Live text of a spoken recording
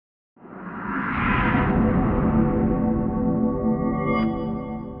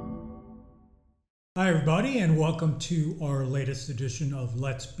Hi, everybody, and welcome to our latest edition of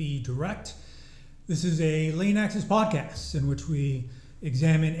Let's Be Direct. This is a lane access podcast in which we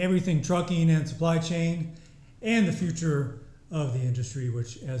examine everything trucking and supply chain and the future of the industry,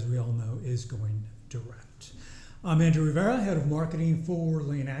 which, as we all know, is going direct. I'm Andrew Rivera, head of marketing for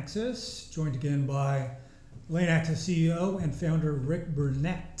Lane Access, joined again by Lane Access CEO and founder Rick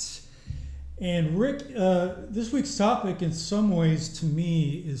Burnett. And Rick, this week's topic in some ways to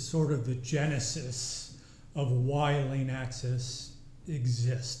me is sort of the genesis of why lane access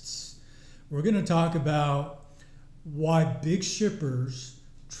exists. We're going to talk about why big shippers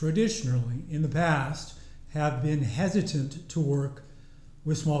traditionally in the past have been hesitant to work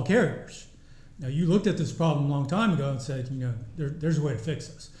with small carriers. Now, you looked at this problem a long time ago and said, there's a way to fix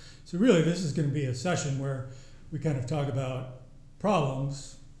this. So really, this is going to be a session where we kind of talk about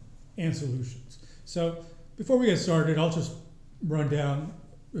problems and solutions. So before we get started, I'll just run down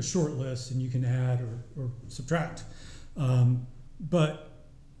a short list and you can add or subtract. But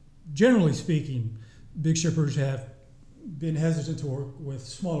generally speaking, big shippers have been hesitant to work with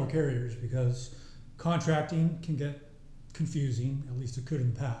smaller carriers because contracting can get confusing, at least it could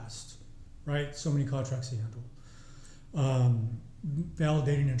in the past, right? So many contracts to handle.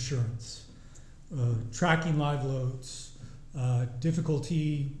 Validating insurance, tracking live loads,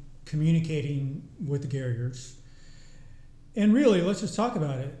 difficulty communicating with the carriers. And really, let's just talk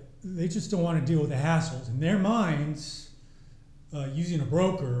about it. They just don't want to deal with the hassles. In their minds, using a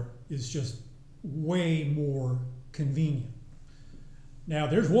broker is just way more convenient. Now,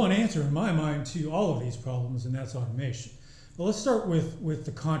 there's one answer in my mind to all of these problems, and that's automation. Well, let's start with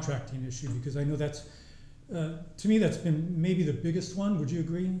the contracting issue, because I know that's, to me, that's been maybe the biggest one. Would you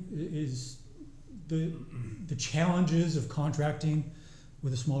agree? Is the challenges of contracting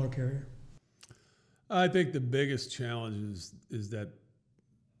with a smaller carrier? I think the biggest challenge is that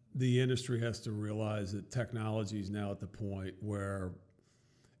the industry has to realize that technology is now at the point where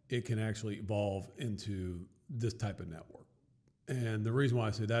it can actually evolve into this type of network. And the reason why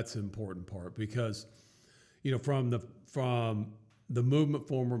I say that's an important part, because from the movement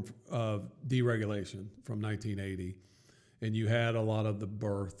form of deregulation from 1980, and you had a lot of the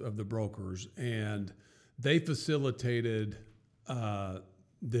birth of the brokers, and they facilitated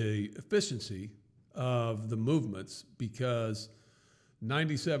the efficiency of the movements because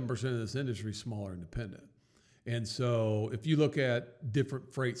 97% of this industry is smaller independent. And so if you look at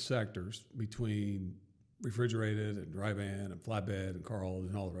different freight sectors between refrigerated and dry van and flatbed and carload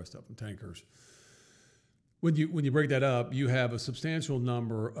and all the rest of them, tankers, when you break that up, you have a substantial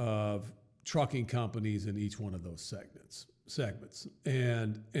number of trucking companies in each one of those segments.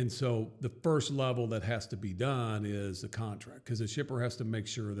 And so the first level that has to be done is the contract, because the shipper has to make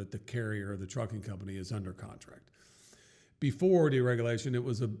sure that the carrier, the trucking company, is under contract. Before deregulation, it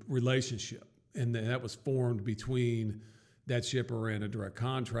was a relationship, and that was formed between that shipper and a direct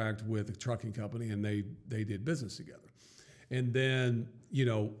contract with a trucking company, and they did business together. And then,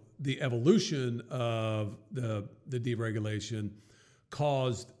 the evolution of the deregulation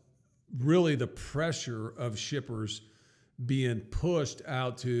caused really the pressure of shippers being pushed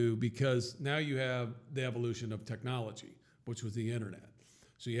out to, because now you have the evolution of technology, which was the internet.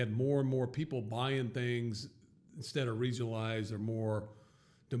 So you had more and more people buying things instead of regionalized or more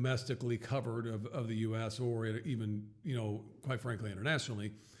domestically covered of the U.S. or even, quite frankly,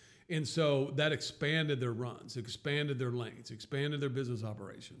 internationally. And so that expanded their runs, expanded their lanes, expanded their business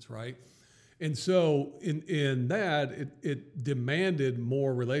operations, right? And so in that, it demanded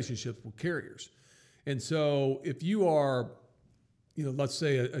more relationships with carriers. And so if you are, let's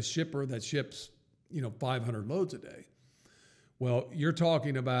say a shipper that ships, 500 loads a day, well, you're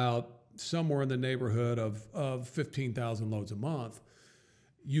talking about somewhere in the neighborhood of 15,000 loads a month.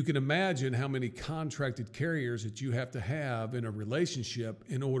 You can imagine how many contracted carriers that you have to have in a relationship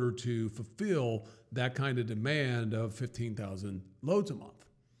in order to fulfill that kind of demand of 15,000 loads a month.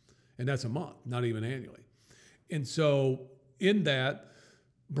 And that's a month, not even annually. And so in that,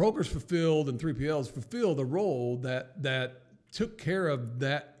 brokers fulfilled and 3PLs fulfilled the role that took care of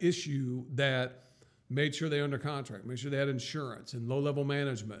that issue, that made sure they're under contract, made sure they had insurance and low-level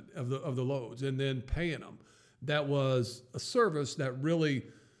management of the loads, and then paying them. That was a service that really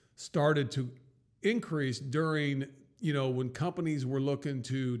started to increase during, when companies were looking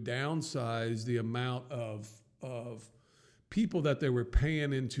to downsize the amount of people that they were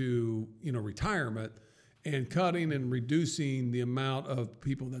paying into, retirement, and cutting and reducing the amount of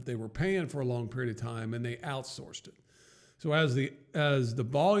people that they were paying for a long period of time, and they outsourced it. So as the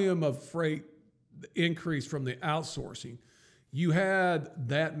volume of freight increased from the outsourcing, you had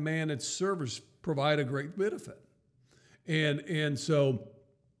that managed service provide a great benefit. And so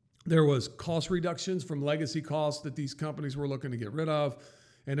There was cost reductions from legacy costs that these companies were looking to get rid of,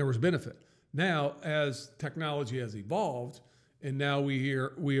 and there was benefit. Now, as technology has evolved, and now we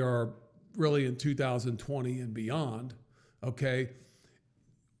are really in 2020 and beyond, okay,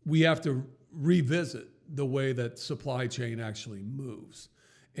 we have to revisit the way that supply chain actually moves.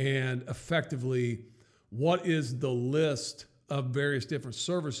 And effectively, what is the list of various different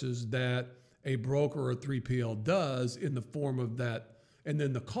services that a broker or 3PL does in the form of that, and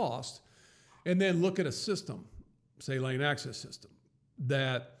then the cost, and then look at a system, say lane access system,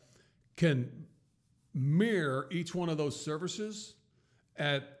 that can mirror each one of those services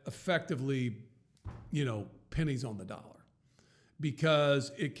at effectively, pennies on the dollar,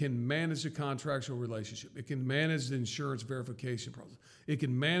 because it can manage the contractual relationship. It can manage the insurance verification process. It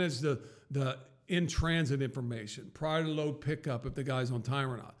can manage the in-transit information, prior to load pickup if the guy's on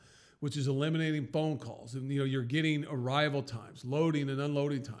time or not, which is eliminating phone calls. And you're getting arrival times, loading and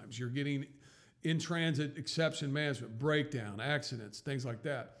unloading times. You're getting in-transit exception management, breakdown, accidents, things like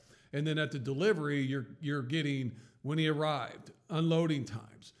that. And then at the delivery, you're getting when he arrived, unloading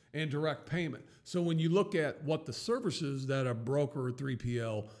times, and direct payment. So when you look at what the services that a broker or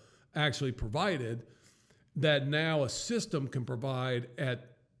 3PL actually provided, that now a system can provide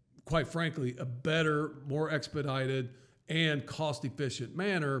at, quite frankly, a better, more expedited, and cost-efficient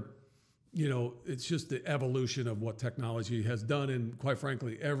manner, it's just the evolution of what technology has done in, quite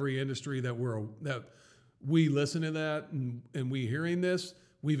frankly, every industry that we listen to that and we hearing this,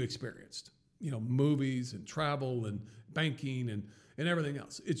 we've experienced. Movies and travel and banking and everything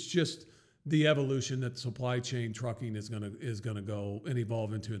else. It's just the evolution that supply chain trucking is gonna go and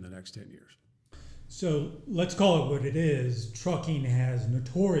evolve into in the next 10 years. So let's call it what it is. Trucking has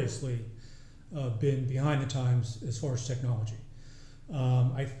notoriously been behind the times as far as technology.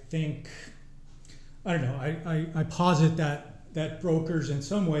 I posit that brokers in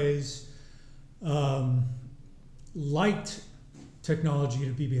some ways liked technology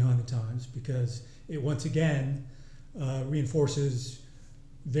to be behind the times because it once again reinforces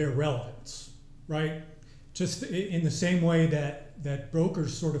their relevance, right? Just in the same way that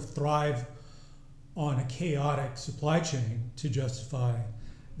brokers sort of thrive on a chaotic supply chain to justify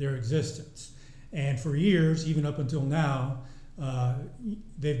their existence. And for years, even up until now,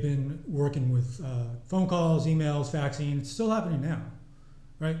 they've been working with phone calls, emails, faxing. It's still happening now,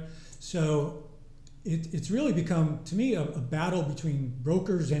 right? So it's really become, to me, a battle between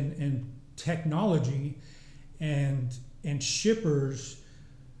brokers and technology and shippers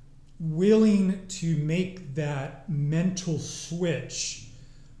willing to make that mental switch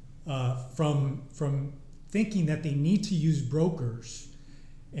from thinking that they need to use brokers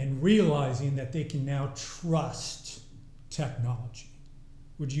and realizing that they can now trust technology.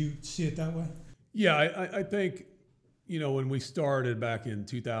 Would you see it that way? Yeah, I think, when we started back in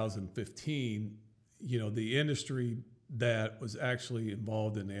 2015, the industry that was actually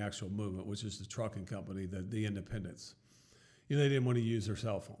involved in the actual movement, which is the trucking company, the independents, they didn't want to use their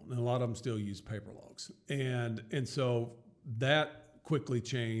cell phone. And a lot of them still use paper logs. And so that quickly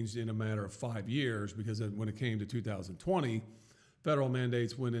changed in a matter of 5 years, because when it came to 2020, federal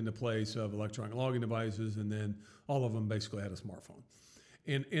mandates went into place of electronic logging devices, and then all of them basically had a smartphone.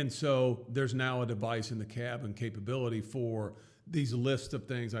 And so there's now a device in the cab and capability for these lists of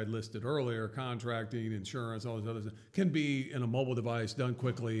things I listed earlier, contracting, insurance, all those other things, can be in a mobile device, done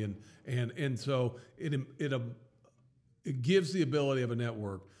quickly. And so it gives the ability of a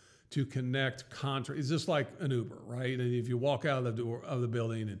network to connect contract. It's just like an Uber, right? And if you walk out of the door of the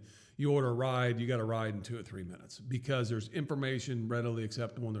building and you order a ride, you got a ride in 2 or 3 minutes, because there's information readily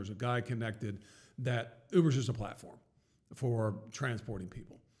acceptable and there's a guy connected. That Uber's just a platform for transporting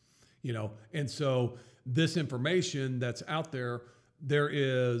people, And so this information that's out there, there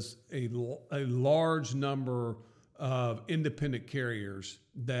is a large number of independent carriers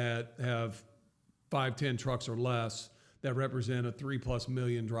that have 5-10 trucks or less that represent a 3+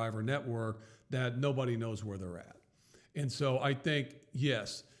 million driver network that nobody knows where they're at. And so I think,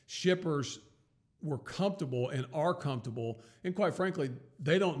 yes, shippers were comfortable and are comfortable, and quite frankly,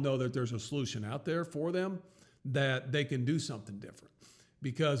 they don't know that there's a solution out there for them that they can do something different.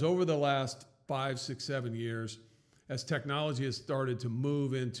 Because over the last 5, 6, 7 years, as technology has started to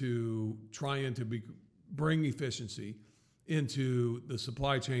move into trying to bring efficiency into the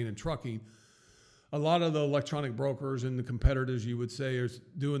supply chain and trucking, a lot of the electronic brokers and the competitors, you would say, are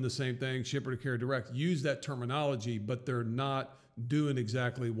doing the same thing, shipper to carrier direct, use that terminology, but they're not doing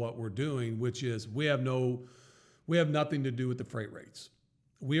exactly what we're doing, which is we have nothing to do with the freight rates.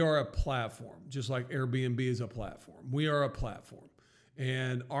 We are a platform, just like Airbnb is a platform. We are a platform.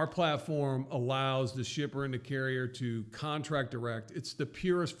 And our platform allows the shipper and the carrier to contract direct. It's the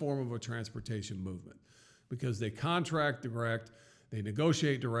purest form of a transportation movement because they contract direct, they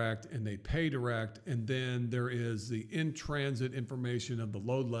negotiate direct, and they pay direct. And then there is the in-transit information of the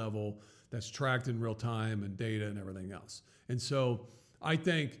load level that's tracked in real time and data and everything else. And so I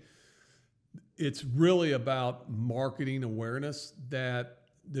think it's really about marketing awareness that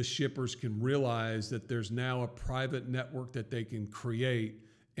the shippers can realize that there's now a private network that they can create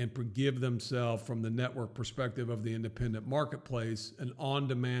and give themselves, from the network perspective of the independent marketplace, an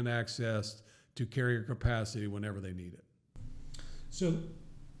on-demand access to carrier capacity whenever they need it. So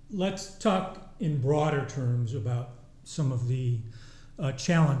let's talk in broader terms about some of the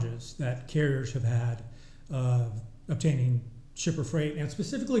challenges that carriers have had obtaining shipper freight, and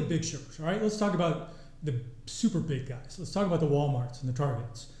specifically big shippers. All right, let's talk about the super big guys. Let's talk about the Walmarts and the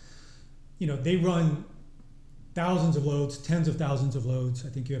Targets. You know, they run thousands of loads, tens of thousands of loads. I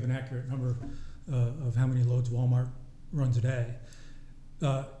think you have an accurate number of how many loads Walmart runs a day.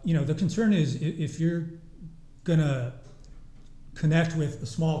 You know, the concern is if you're gonna connect with a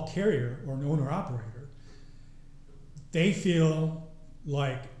small carrier or an owner operator, they feel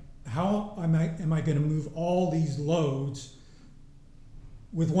like, how am I going to move all these loads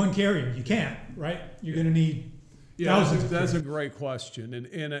with one carrier? You can't, right? You're going to need thousands. That's a great question,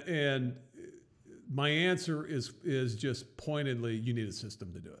 and my answer is just pointedly, you need a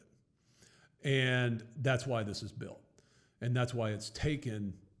system to do it, and that's why this is built, and that's why it's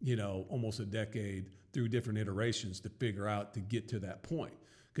taken almost a decade through different iterations to figure out to get to that point,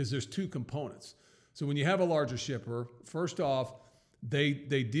 because there's two components. So when you have a larger shipper, first off, they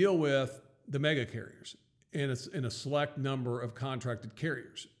deal with the mega carriers and it's in a select number of contracted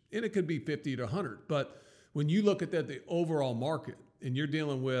carriers, and it could be 50 to 100. But when you look at the overall market and you're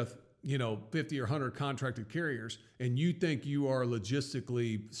dealing with 50 or 100 contracted carriers, and you think you are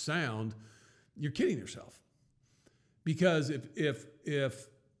logistically sound, you're kidding yourself. Because if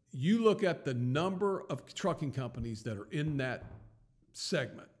you look at the number of trucking companies that are in that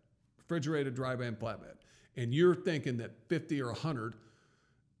segment, refrigerated, dry van, flatbed, and you're thinking that 50 or 100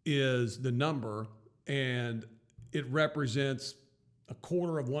 is the number, and it represents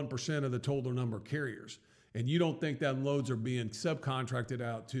 0.25% of the total number of carriers, and you don't think that loads are being subcontracted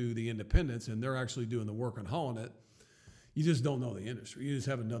out to the independents and they're actually doing the work on hauling it, you just don't know the industry. You just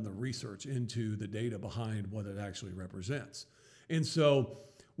haven't done the research into the data behind what it actually represents. And so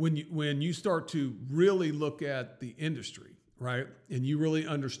when you start to really look at the industry, right, and you really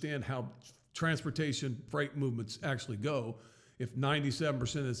understand how transportation freight movements actually go, if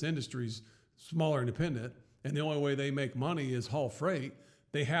 97% of this industry is smaller independent and the only way they make money is haul freight,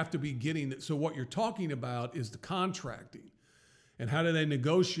 they have to be getting it. So what you're talking about is the contracting, and how do they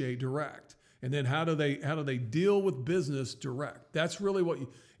negotiate direct, and then how do they deal with business direct. That's really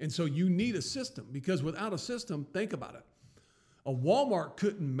and so you need a system, because without a system, think about it. A Walmart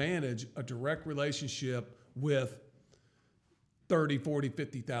couldn't manage a direct relationship with 30, 40,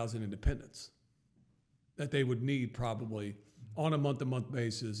 50,000 independents that they would need probably on a month-to-month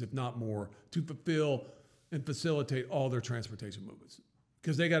basis, if not more, to fulfill and facilitate all their transportation movements.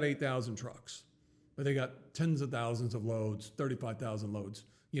 Because they got 8,000 trucks, but they got tens of thousands of loads, 35,000 loads,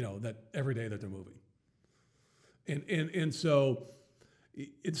 that every day that they're moving. And so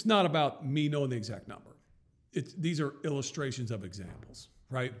it's not about me knowing the exact number. These are illustrations of examples,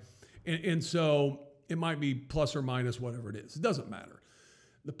 right? And so it might be plus or minus whatever it is. It doesn't matter.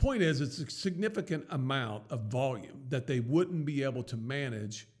 The point is, it's a significant amount of volume that they wouldn't be able to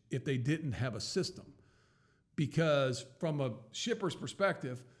manage if they didn't have a system. Because from a shipper's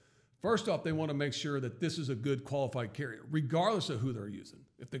perspective, first off, they want to make sure that this is a good qualified carrier, regardless of who they're using.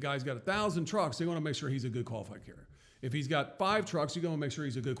 If the guy's got 1,000 trucks, they want to make sure he's a good qualified carrier. If he's got 5 trucks, you're going to make sure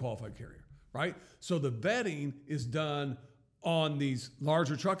he's a good qualified carrier, right? So the vetting is done on these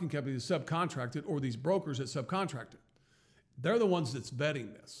larger trucking companies that subcontracted, or these brokers that subcontracted. They're the ones that's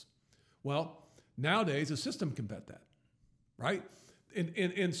vetting this. Well, nowadays a system can vet that, right?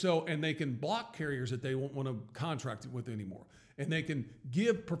 And so they can block carriers that they won't want to contract with anymore, and they can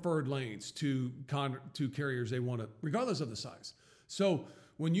give preferred lanes to carriers they want to, regardless of the size. So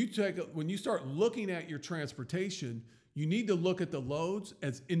when you start looking at your transportation, you need to look at the loads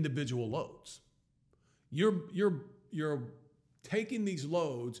as individual loads. You're taking these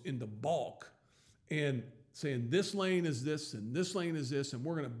loads in the bulk and saying this lane is this and this lane is this, and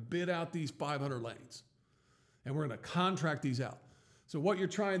we're going to bid out these 500 lanes, and we're going to contract these out. So what you're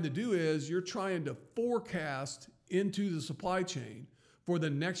trying to do is you're trying to forecast into the supply chain for the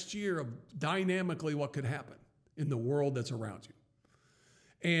next year of dynamically what could happen in the world that's around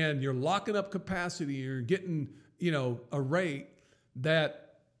you. And you're locking up capacity, you're getting, a rate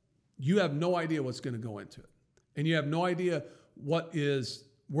that you have no idea what's going to go into it. And you have no idea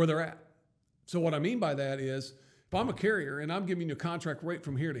where they're at. So what I mean by that is, if I'm a carrier and I'm giving you a contract rate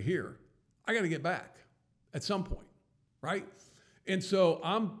from here to here, I got to get back at some point, right? And so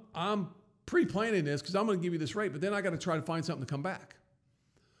I'm pre-planning this because I'm going to give you this rate, but then I got to try to find something to come back.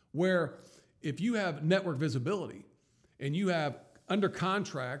 Where if you have network visibility and you have under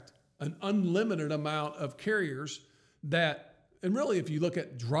contract an unlimited amount of carriers and really if you look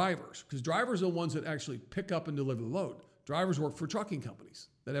at drivers, because drivers are the ones that actually pick up and deliver the load. Drivers work for trucking companies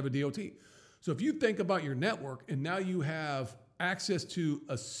that have a DOT. So if you think about your network and now you have access to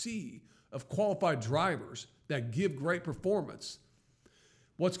a sea of qualified drivers that give great performance,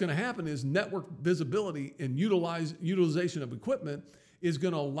 what's going to happen is network visibility and utilization of equipment is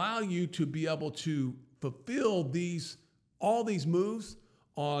going to allow you to be able to fulfill all these moves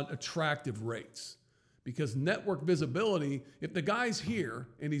on attractive rates. Because network visibility, if the guy's here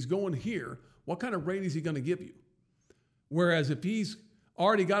and he's going here, what kind of rate is he going to give you? Whereas if he's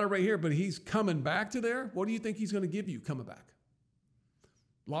already got it right here, but he's coming back to there, what do you think he's going to give you coming back?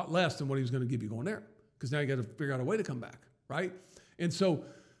 A lot less than what he was going to give you going there. Because now you got to figure out a way to come back, right? And so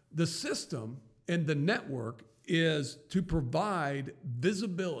the system and the network is to provide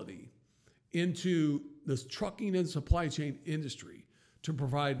visibility into this trucking and supply chain industry, to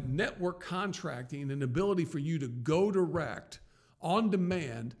provide network contracting and ability for you to go direct, on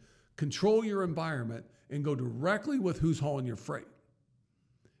demand, control your environment, and go directly with who's hauling your freight.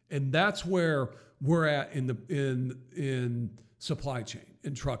 And that's where we're at in supply chain,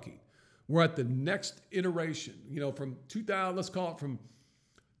 in trucking. We're at the next iteration, from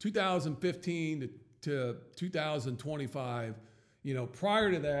 2015 to 2025.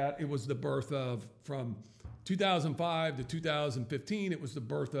 Prior to that, it was the birth of, from 2005 to 2015, it was the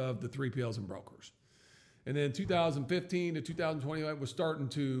birth of the 3PLs and brokers. And then 2015 to 2021 was starting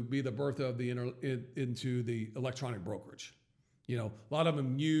to be the birth of into the electronic brokerage. A lot of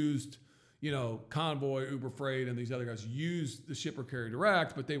them used, Convoy, Uber Freight, and these other guys used the shipper carrier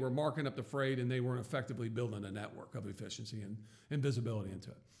direct, but they were marking up the freight and they weren't effectively building a network of efficiency and visibility into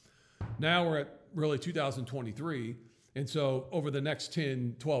it. Now we're at really 2023. And so over the next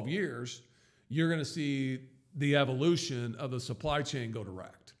 10, 12 years, you're going to see the evolution of the supply chain go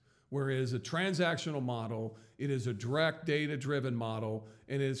direct, where it is a transactional model, it is a direct data-driven model,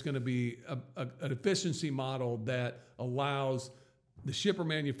 and it's going to be an efficiency model that allows the shipper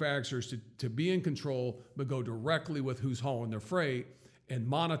manufacturers to be in control, but go directly with who's hauling their freight and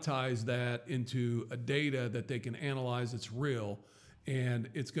monetize that into a data that they can analyze that's real, and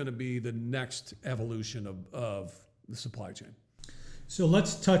it's going to be the next evolution of the supply chain. So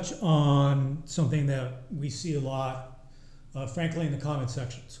let's touch on something that we see a lot, frankly, in the comment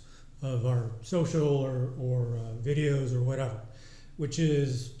sections of our social or videos or whatever, which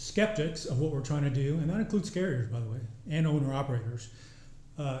is skeptics of what we're trying to do, and that includes carriers, by the way, and owner-operators.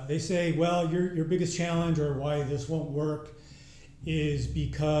 They say, well, your biggest challenge or why this won't work is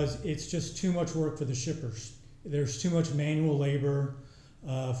because it's just too much work for the shippers. There's too much manual labor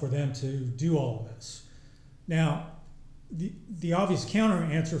for them to do all of this. Now, the obvious counter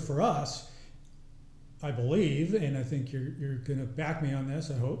answer for us, I believe, and I think you're going to back me on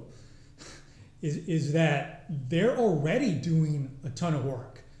this, I hope, is that they're already doing a ton of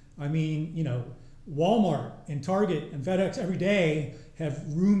work. I mean, Walmart and Target and FedEx every day have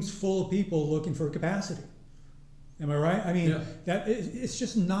rooms full of people looking for capacity. Am I right? I mean, that it's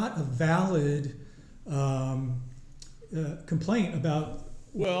just not a valid complaint about.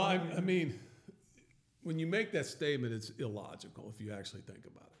 Well, I mean, when you make that statement, it's illogical if you actually think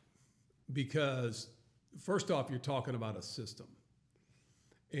about it. Because first off, you're talking about a system.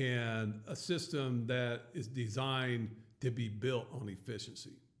 And a system that is designed to be built on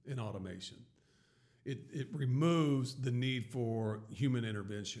efficiency and automation. It removes the need for human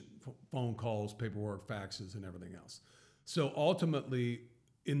intervention, phone calls, paperwork, faxes, and everything else. So ultimately,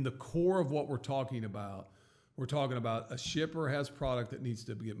 in the core of what we're talking about a shipper has product that needs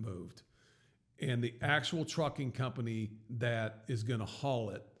to get moved. And the actual trucking company that is going to haul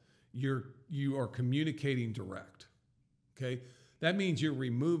it, you are communicating direct. Okay? That means you're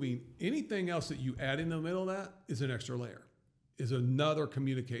removing anything else that you add in the middle of that is an extra layer, is another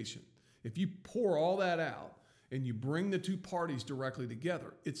communication. If you pour all that out and you bring the two parties directly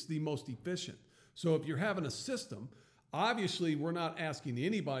together, it's the most efficient. So if you're having a system, obviously we're not asking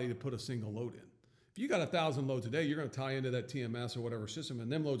anybody to put a single load in. If you got 1,000 loads a day, you're going to tie into that TMS or whatever system,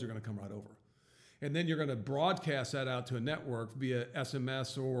 and them loads are going to come right over. And then you're going to broadcast that out to a network via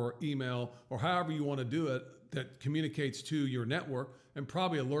SMS or email or however you want to do it that communicates to your network and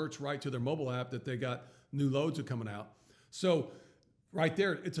probably alerts right to their mobile app that they got new loads are coming out. So right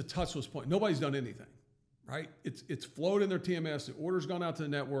there, it's a touchless point. Nobody's done anything, right? It's flowed in their TMS. The order's gone out to the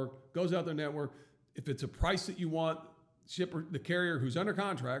network, goes out the network. If it's a price that you want, shipper, the carrier who's under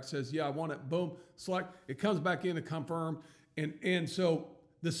contract says, yeah, I want it, boom, select, it comes back in to confirm. And so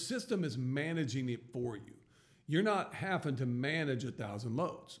the system is managing it for you. You're not having to manage 1,000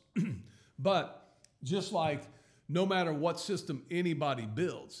 loads. But just like no matter what system anybody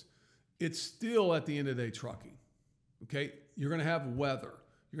builds, it's still at the end of the day trucking. Okay? You're going to have weather.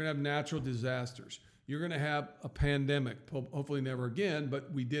 You're going to have natural disasters. You're going to have a pandemic, hopefully never again,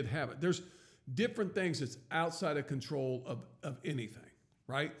 but we did have it. There's different things that's outside of control of anything,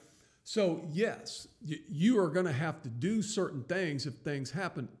 right? So yes, you are going to have to do certain things if things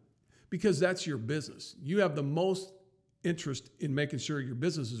happen, because that's your business. You have the most interest in making sure your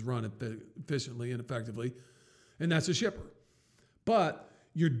business is run efficiently and effectively, and that's a shipper. But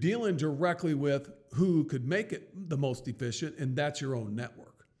you're dealing directly with who could make it the most efficient, and that's your own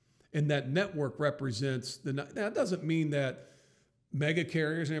network. And that network represents that doesn't mean that mega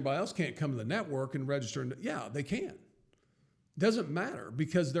carriers and everybody else can't come to the network and register. Yeah, they can. Doesn't matter,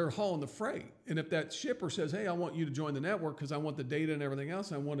 because they're hauling the freight. And if that shipper says, hey, I want you to join the network because I want the data and everything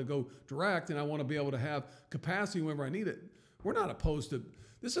else, and I want to go direct, and I want to be able to have capacity whenever I need it. We're not opposed to,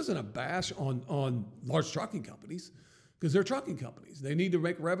 this isn't a bash on large trucking companies, because they're trucking companies. They need to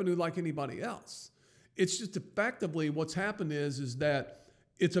make revenue like anybody else. It's just effectively what's happened is that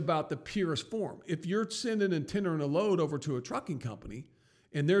it's about the purest form. If you're sending and tendering a load over to a trucking company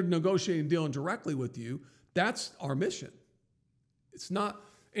and they're negotiating, dealing directly with you, that's our mission. It's not,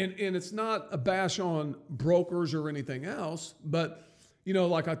 and it's not a bash on brokers or anything else, but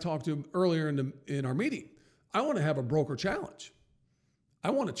like I talked to earlier in our meeting, I want to have a broker challenge.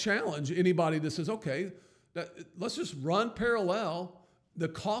 I want to challenge anybody that says, okay, let's just run parallel the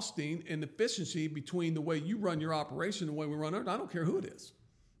costing and efficiency between the way you run your operation and the way we run ours. I don't care who it is.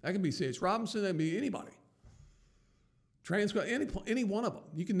 That can be C.H. Robinson, that can be anybody. Transco, any one of them.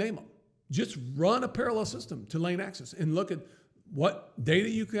 You can name them. Just run a parallel system to lane access and look at what data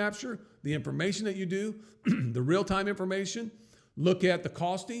you capture, the information that you do, the real-time information, look at the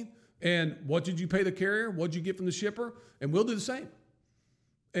costing, and what did you pay the carrier, what did you get from the shipper, and we'll do the same.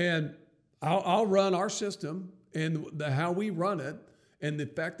 And I'll run our system and how we run it and the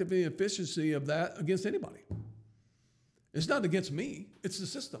effectiveness and efficiency of that against anybody. It's not against me, it's the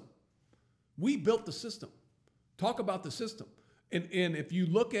system. We built the system. Talk about the system. And if you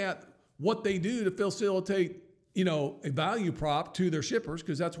look at what they do to facilitate a value prop to their shippers,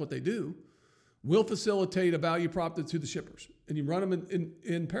 because that's what they do, we'll facilitate a value prop to the shippers. And you run them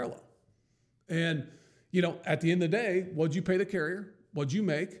in parallel. And, at the end of the day, what'd you pay the carrier? What'd you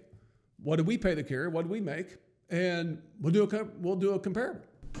make? What did we pay the carrier? What did we make? And we'll do a comparable.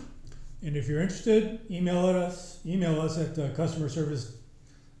 And if you're interested, email us at customer service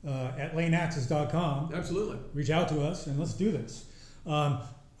at laneaccess.com. Absolutely. Reach out to us and let's do this. I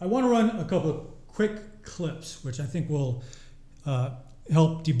want to run a couple of quick clips, which I think will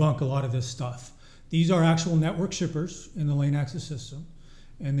help debunk a lot of this stuff. These are actual network shippers in the lane access system,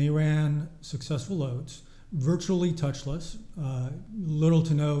 and they ran successful loads, virtually touchless, little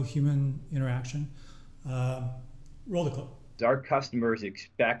to no human interaction. Roll the clip. Our customers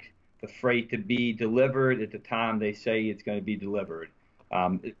expect the freight to be delivered at the time they say it's going to be delivered.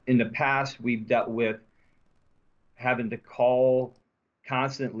 In the past, we've dealt with having to call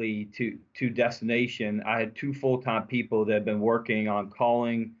constantly to destination. I had 2 full-time people that have been working on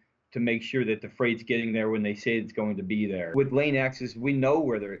calling to make sure that the freight's getting there when they say it's going to be there. With lane access, we know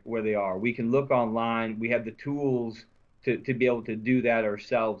where they are. We can look online. We have the tools to be able to do that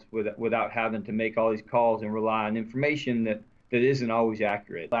ourselves without having to make all these calls and rely on information that isn't always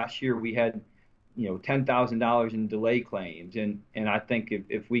accurate. Last year we had $10,000 in delay claims, and I think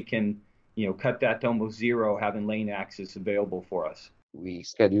if we can cut that to almost zero, having lane access available for us. We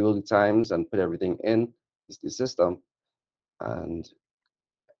schedule the times and put everything in the system, and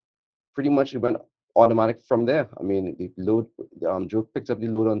pretty much it went automatic from there. I mean, the load, Joe picked up the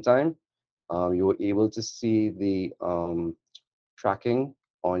load on time. You were able to see the tracking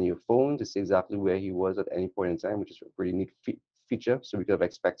on your phone to see exactly where he was at any point in time, which is a pretty neat feature. So we could have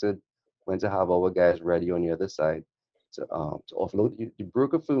expected when to have our guys ready on the other side to offload. The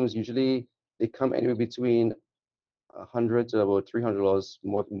broker firms usually, they come anywhere between $100 to about $300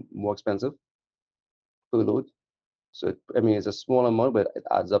 more expensive per load. So it's a small amount, but it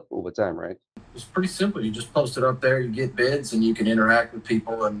adds up over time, right? It's pretty simple. You just post it up there, you get bids, and you can interact with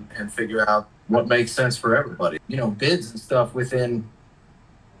people and figure out what makes sense for everybody. Bids and stuff within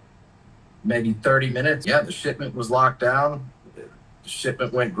maybe 30 minutes. Yeah, the shipment was locked down. The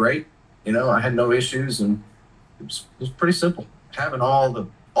shipment went great. I had no issues, and it was pretty simple. having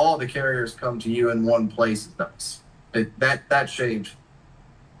all the carriers come to you in one place is nice. That shaved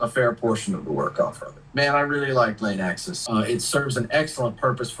a fair portion of the work off of it. Man, I really like lane access. It serves an excellent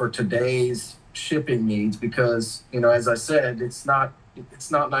purpose for today's shipping needs because, as I said, it's not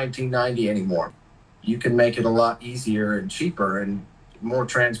 1990 anymore. You can make it a lot easier and cheaper and more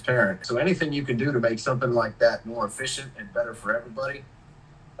transparent. So anything you can do to make something like that more efficient and better for everybody,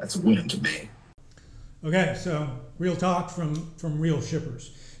 that's a win to me. Okay, so real talk from real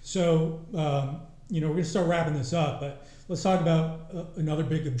shippers. So, we're going to start wrapping this up, but let's talk about another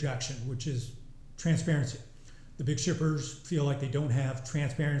big objection, which is transparency. The big shippers feel like they don't have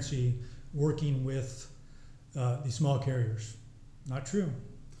transparency working with these small carriers. Not true.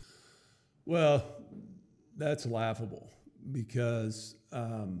 Well, that's laughable because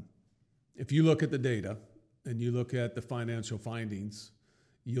if you look at the data and you look at the financial findings,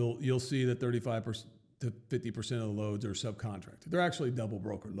 you'll see that 35% to 50% of the loads are subcontracted. They're actually double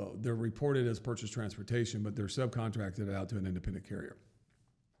broker load. They're reported as purchase transportation, but they're subcontracted out to an independent carrier.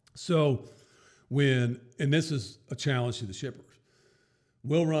 So and this is a challenge to the shippers,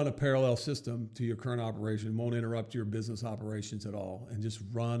 we'll run a parallel system to your current operation, won't interrupt your business operations at all, and just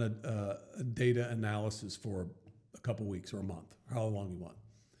run a data analysis for a couple weeks or a month, how long you want,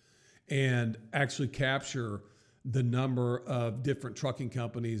 and actually capture the number of different trucking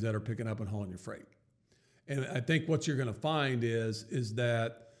companies that are picking up and hauling your freight. And I think what you're going to find is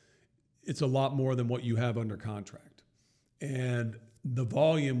that it's a lot more than what you have under contract. And the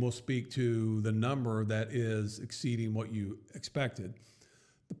volume will speak to the number that is exceeding what you expected.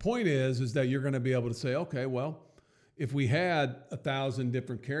 The point is that you're going to be able to say, okay, well, if we had 1,000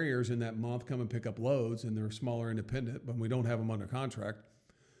 different carriers in that month come and pick up loads and they're smaller independent, but we don't have them under contract,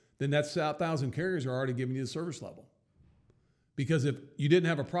 then that's 1,000 carriers are already giving you the service level. Because if you didn't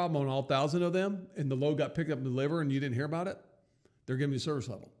have a problem on all 1,000 of them and the load got picked up and delivered and you didn't hear about it, they're giving you service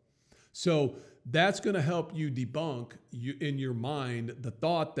level. So that's going to help you debunk in your mind the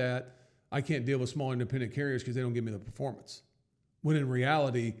thought that I can't deal with small independent carriers because they don't give me the performance. When in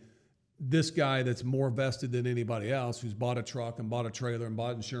reality, this guy that's more vested than anybody else, who's bought a truck and bought a trailer and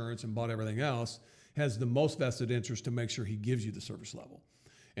bought insurance and bought everything else, has the most vested interest to make sure he gives you the service level.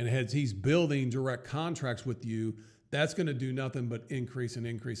 And as he's building direct contracts with you, that's going to do nothing but increase and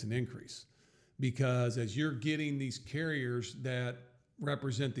increase and increase. Because as you're getting these carriers that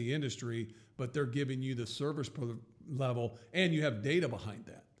represent the industry, but they're giving you the service level and you have data behind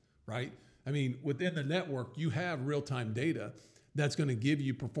that, right? I mean, within the network, you have real-time data that's going to give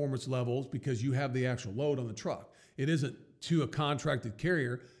you performance levels because you have the actual load on the truck. It isn't to a contracted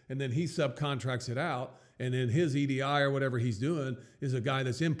carrier and then he subcontracts it out and then his EDI or whatever he's doing is a guy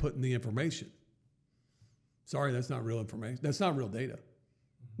that's inputting the information. Sorry, that's not real information. That's not real data.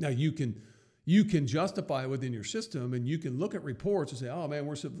 Now you can justify it within your system and you can look at reports and say, oh man,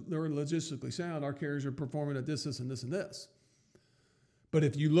 they're logistically sound. Our carriers are performing at this, this, and this, and this. But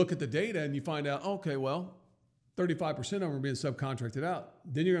if you look at the data and you find out, okay, well, 35% of them are being subcontracted out,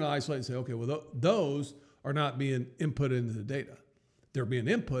 then you're going to isolate and say, okay, well, those are not being inputted into the data. They're being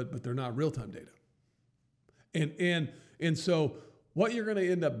input, but they're not real-time data. And so what you're going to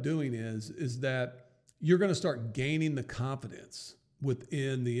end up doing is that you're going to start gaining the confidence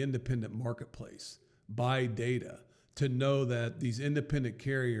within the independent marketplace by data to know that these independent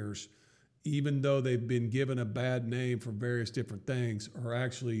carriers, even though they've been given a bad name for various different things, are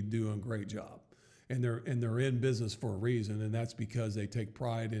actually doing a great job. And they're in business for a reason, and that's because they take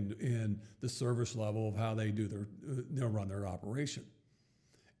pride in the service level of how they do they'll run their operation.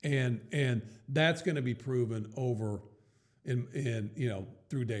 And that's going to be proven over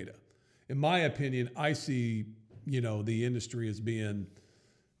through data. In my opinion, I see, the industry as being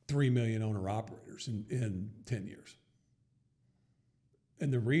 3 million owner operators in 10 years.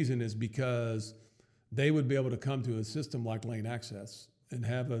 And the reason is because they would be able to come to a system like Lane Access and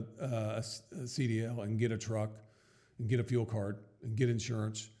have a CDL and get a truck and get a fuel card and get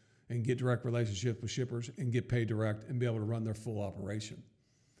insurance and get direct relationships with shippers and get paid direct and be able to run their full operation.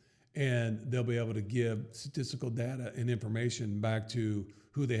 And they'll be able to give statistical data and information back to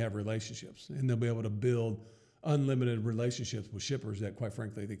who they have relationships. And they'll be able to build unlimited relationships with shippers that, quite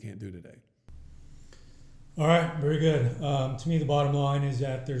frankly, they can't do today. All right, very good. To me, the bottom line is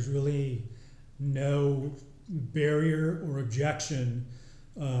that there's really no barrier or objection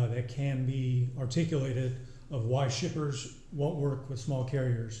that can be articulated of why shippers won't work with small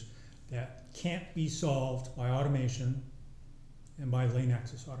carriers that can't be solved by automation and by lane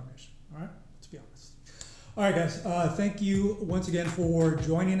access automation. All right, let's be honest. All right, guys, thank you once again for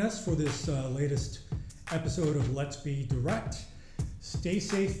joining us for this latest episode of Let's Be Direct. Stay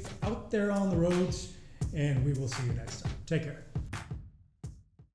safe out there on the roads, and we will see you next time. Take care.